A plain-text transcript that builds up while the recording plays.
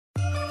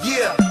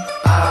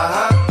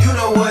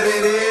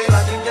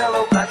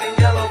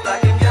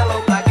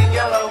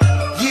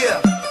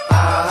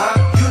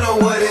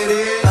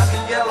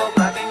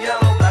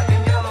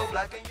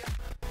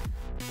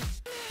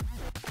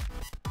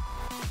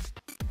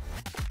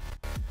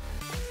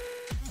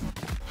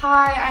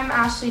Hi, I'm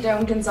Ashley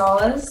Doan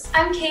Gonzalez.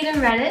 I'm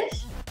Kaden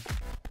Reddish.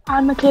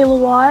 I'm Michaela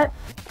Watt.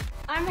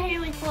 I'm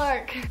Haley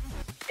Clark.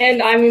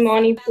 And I'm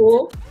Imani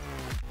Poole.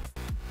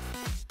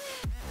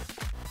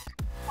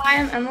 Hi,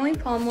 I'm Emily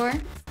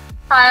Palmore.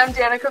 Hi, I'm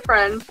Danica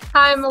Friend.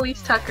 Hi, I'm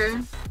Elise Tucker.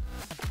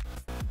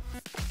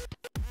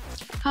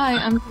 Hi,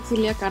 I'm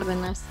Cecilia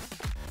Cardenas.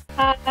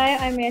 Hi,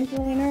 I'm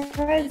Angelina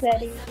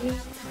Rossetti.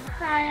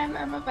 Hi, I'm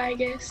Emma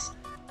Vegas.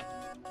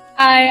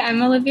 Hi,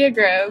 I'm Olivia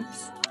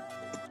Groves.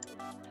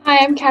 Hi,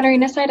 I'm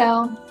Katarina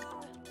Seidel.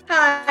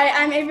 Hi,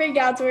 I'm Avery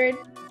Gadsward.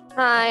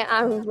 Hi,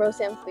 I'm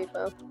Roseanne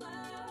Filippo.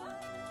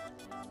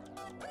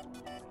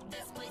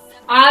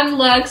 I'm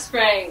Lex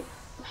Frank.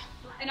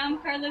 And I'm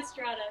Carla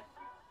Estrada.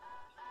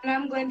 And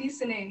I'm Glendy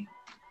Sine.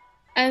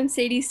 I'm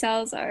Sadie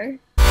Salazar.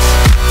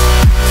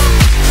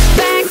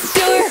 Back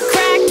door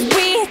cracked,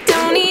 we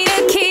don't need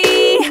a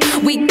key.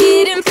 We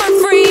get in for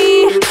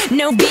free,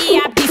 no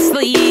VIP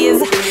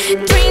sleeves.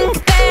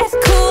 Drink that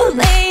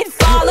Kool-Aid,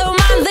 follow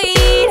my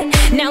lead.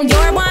 Now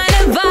you're one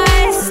of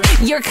us,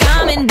 you're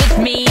coming with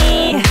me.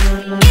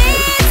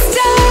 It's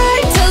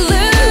time to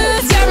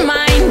lose your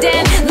mind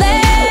and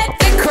let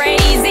the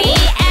crazy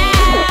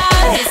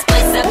out. This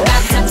place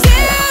about to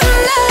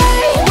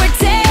tonight, we're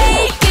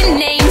taking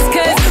names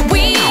 'cause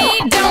we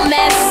don't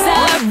mess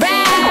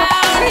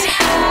around.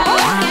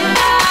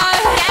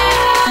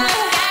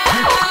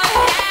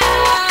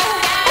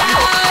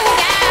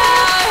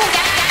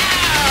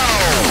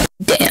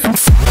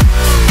 Dance.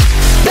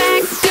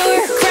 Back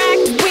door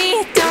cracked, we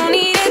don't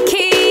need a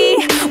key.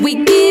 We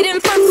get in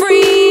for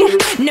free,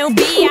 no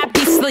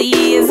VIP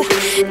sleeves.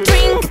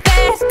 Drink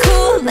that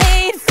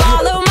Kool-Aid,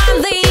 follow my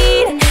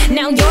lead.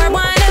 Now you're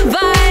one of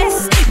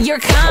us, you're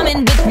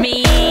coming with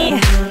me.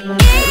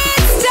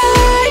 It's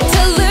time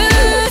to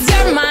lose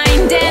your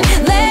mind and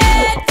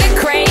let the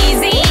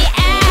crazy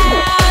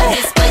out.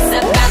 This place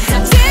about to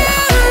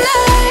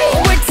tonight,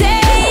 we're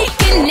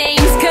taking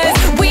names 'cause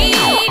we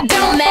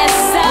don't mess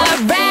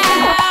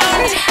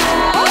around.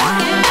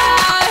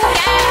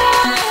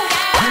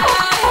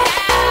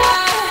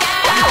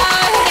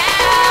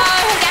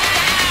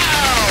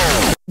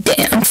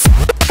 Dance.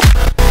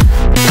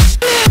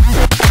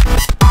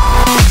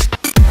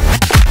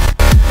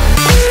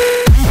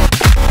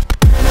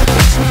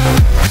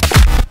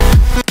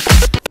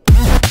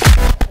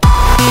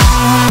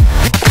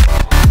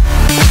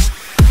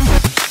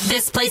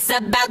 This place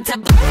about to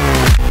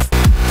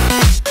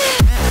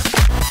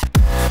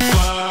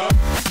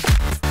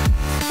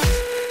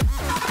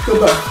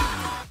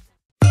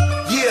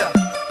Yeah,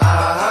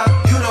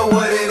 you know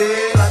what it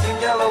is. Black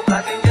and yellow,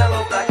 black and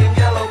yellow, black and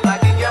yellow,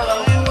 black and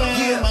yellow. I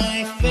wear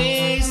my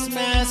face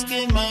mask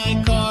in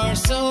my car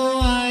so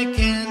I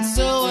can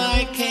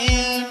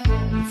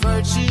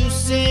virtue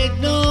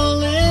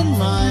signal in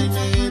my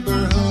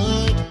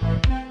neighborhood.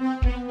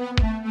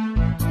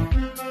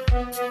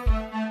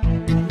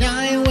 And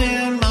I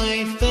wear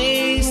my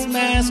face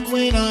mask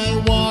when I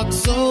walk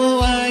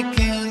so I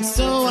can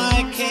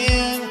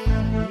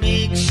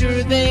make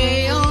sure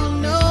they all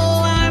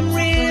know I'm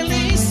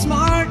really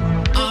smart.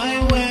 I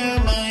wear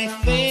my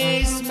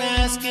face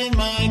mask in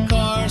my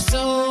car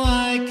so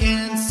I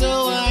can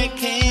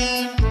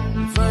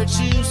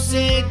virtue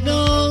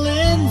signal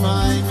in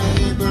my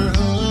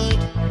neighborhood.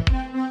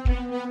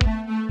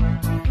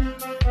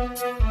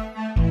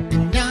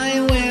 And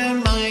I wear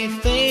my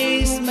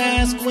face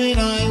mask when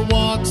I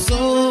walk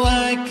so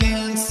I can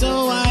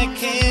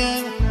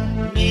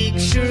make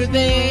sure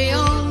they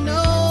all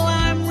know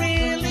I'm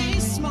really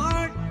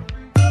smart.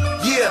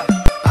 Yeah,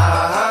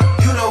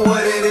 you know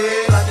what it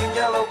is. Black and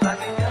yellow, black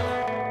and yellow.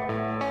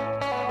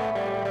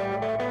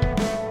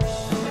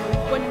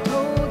 When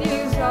told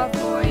you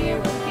sophomore year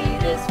would be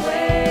this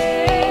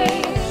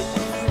way,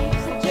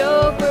 it's a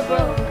joke, we're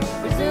broke,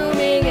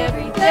 resuming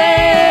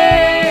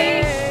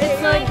everything.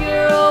 It's like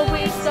you're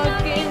always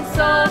stuck in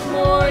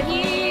sophomore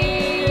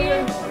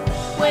year,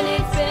 when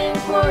it's been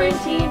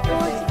quarantined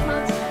for 6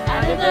 months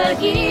out of the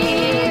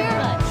year.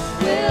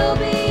 We'll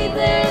be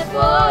there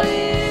for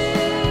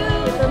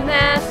you, with a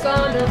mask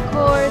on, of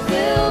course.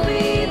 We'll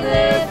be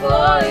there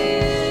for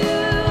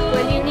you,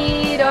 when you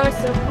need our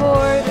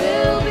support.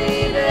 We'll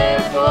be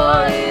there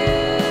for you,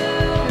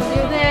 'cause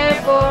you're there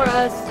for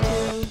us too.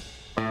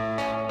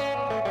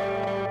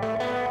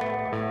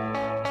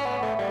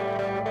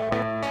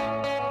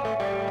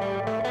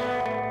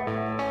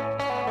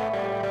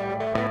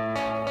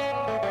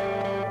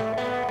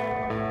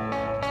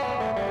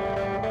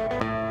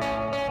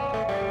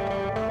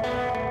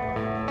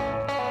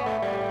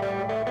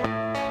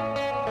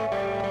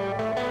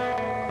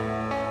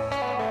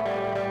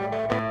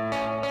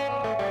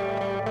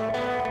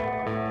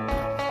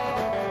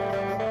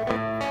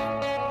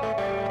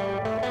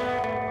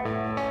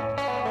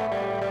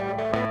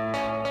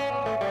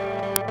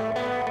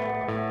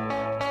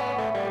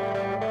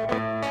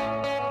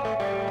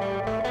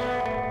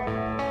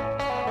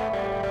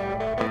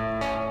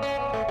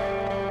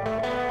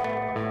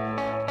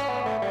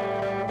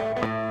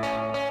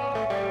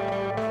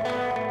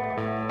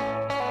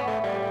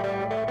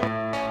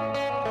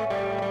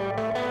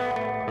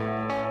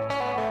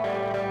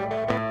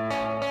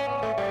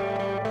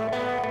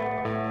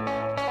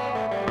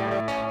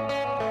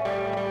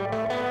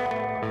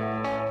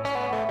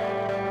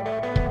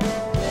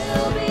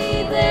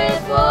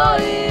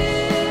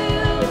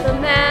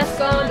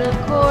 And of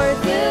course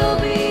we'll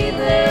be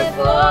there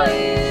for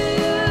you.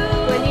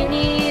 When you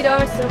need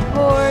our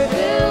support,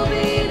 we'll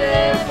be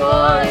there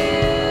for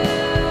you.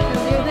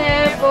 'Cause you're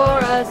there for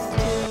us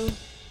too.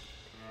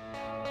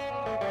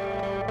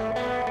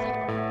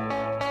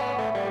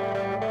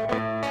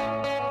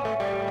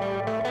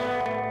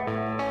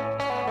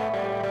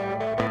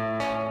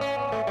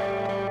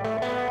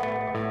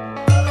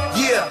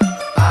 Yeah,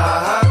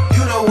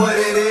 you know what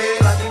it is.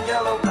 Black and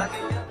yellow, black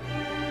and yellow.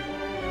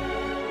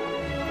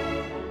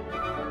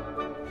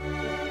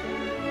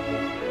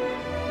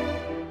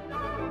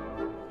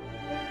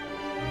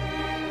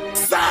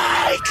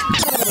 Psych!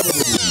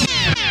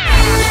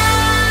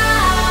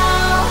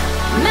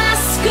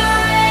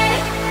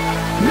 Masquerade,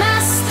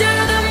 master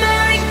the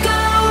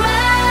merry-go-round.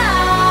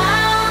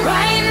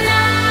 Right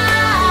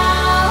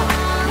now,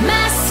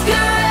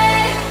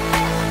 masquerade,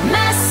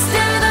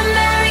 master the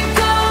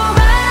merry-go-round.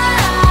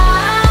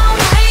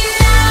 Right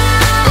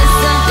now, it's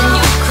something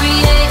you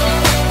create.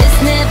 It's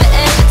never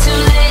ever too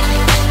late.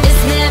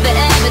 It's never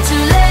ever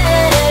too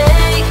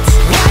late.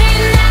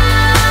 Right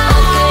now,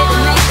 okay to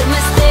make a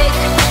mistake.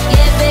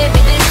 Yeah, baby,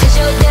 this is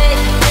your day.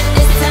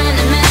 It's time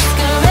to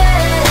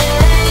masquerade.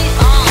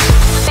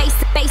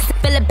 Bass,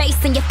 feel the bass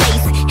in your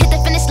face. Hit the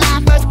finish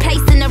line, first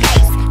place in the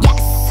race.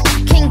 Yes,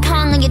 King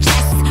Kong on your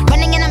chest.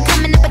 Running and I'm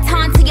coming, the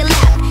baton to your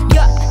left.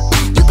 Yeah,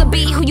 you can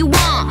be who you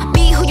want,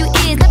 be who you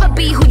is, never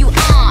be who you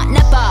aren't.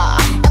 Never,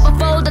 ever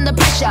fold under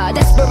pressure.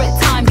 Desperate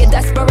time, get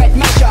desperate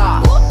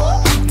measure.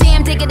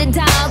 Damn, take it a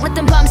dog, let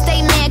them bums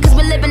stay mad, 'cause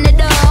we're living it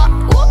up.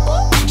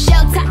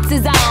 Shell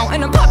taxes on,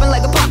 and I'm popping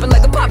like a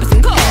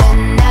some coke.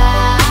 And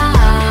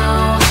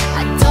now,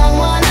 I don't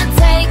wanna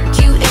take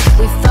you if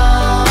we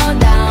fall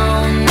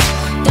down.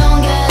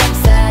 Don't get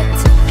upset.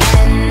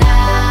 And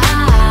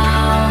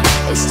now,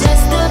 it's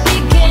just the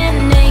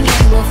beginning,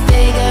 and we'll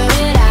figure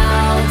it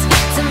out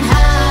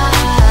somehow.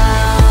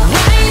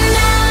 Right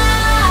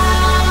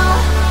now,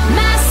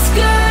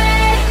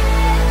 masquerade,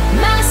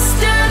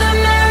 master the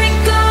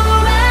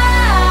merry-go-round.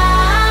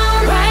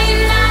 Right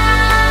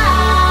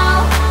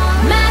now,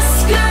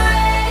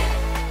 masquerade.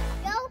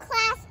 Go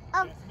class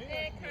of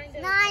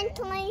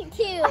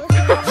 922.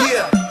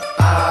 Yeah,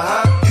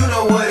 you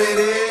know what it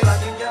is.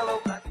 Black and yellow,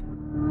 black and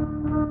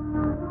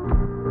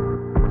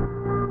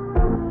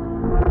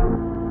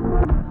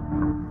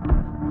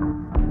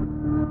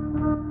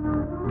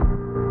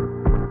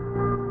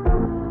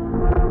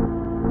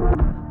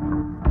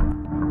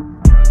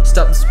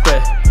Stop the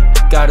spread,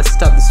 gotta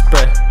stop the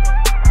spread.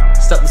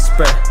 Stop the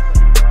spread,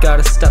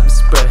 gotta stop the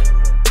spread.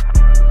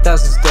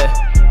 Thousands dead,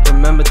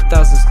 remember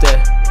thousands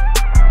dead.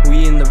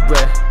 We in the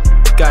red,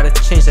 gotta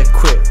change that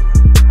quick.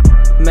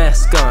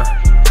 Mask on,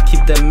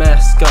 keep that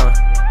mask on.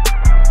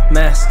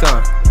 Mask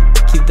on,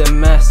 keep that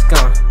mask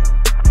on.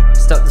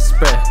 Stop the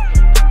spread,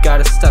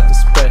 gotta stop the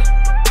spread.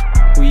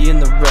 We in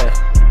the red,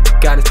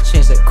 gotta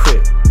change that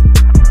quick.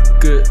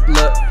 Good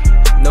luck,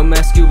 no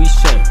mask you'll be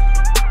shamed.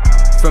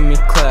 From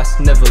your class,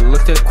 never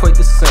looked at quite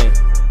the same.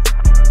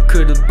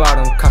 Could've bought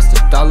them, cost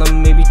 $1,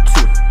 maybe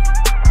 $2.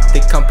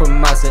 They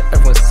compromising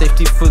everyone's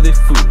safety for their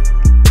food.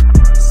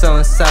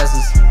 Selling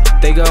sizes,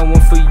 they got one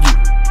for you.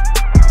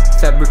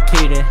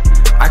 Fabricating,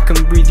 I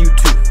can breathe you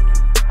too.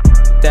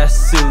 That's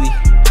silly,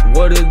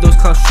 what are those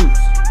clown shoes?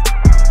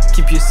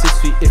 Keep your 6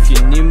 feet, if you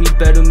near me,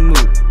 better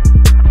move.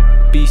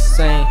 Be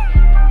sane,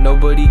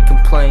 nobody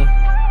complain.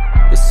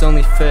 It's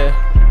only fair,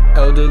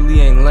 elderly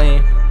ain't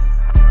lame.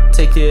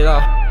 Take it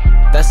off,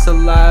 that's a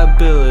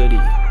liability.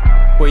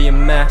 Wear your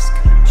mask,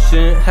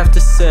 shouldn't have to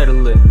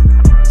settle it.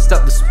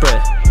 Stop the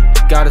spread,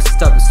 gotta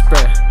stop the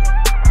spread.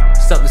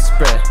 Stop the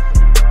spread,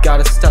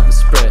 gotta stop the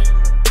spread.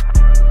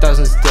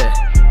 Thousands dead,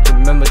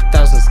 remember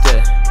thousands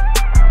dead.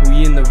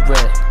 We in the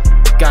red,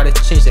 gotta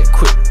change that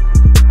quick.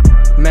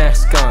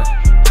 Mask on,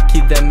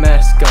 keep that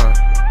mask on.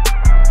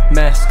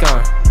 Mask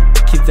on,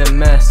 keep that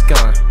mask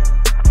on.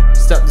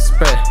 Stop the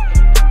spread,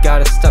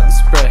 gotta stop the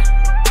spread.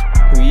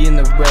 We in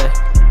the red,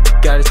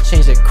 gotta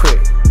change that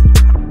quick.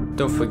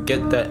 Don't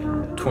forget that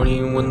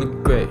 21 the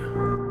grade.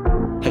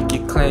 Heck,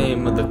 your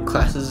claim of the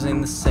classes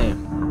ain't the same.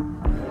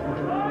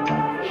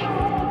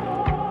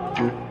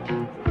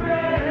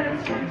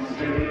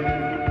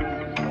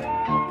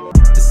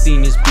 The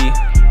seniors be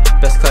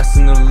best class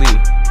in the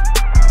league.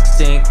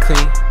 Staying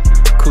clean,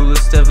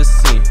 coolest ever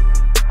seen.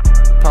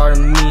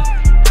 Pardon me,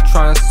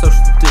 trying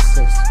social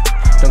distance.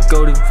 Don't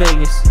go to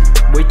Vegas,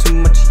 way too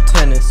much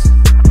tennis.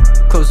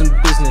 Closing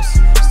business,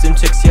 stim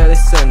checks, yeah they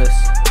send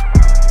us.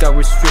 Got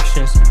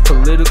restrictions,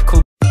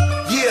 political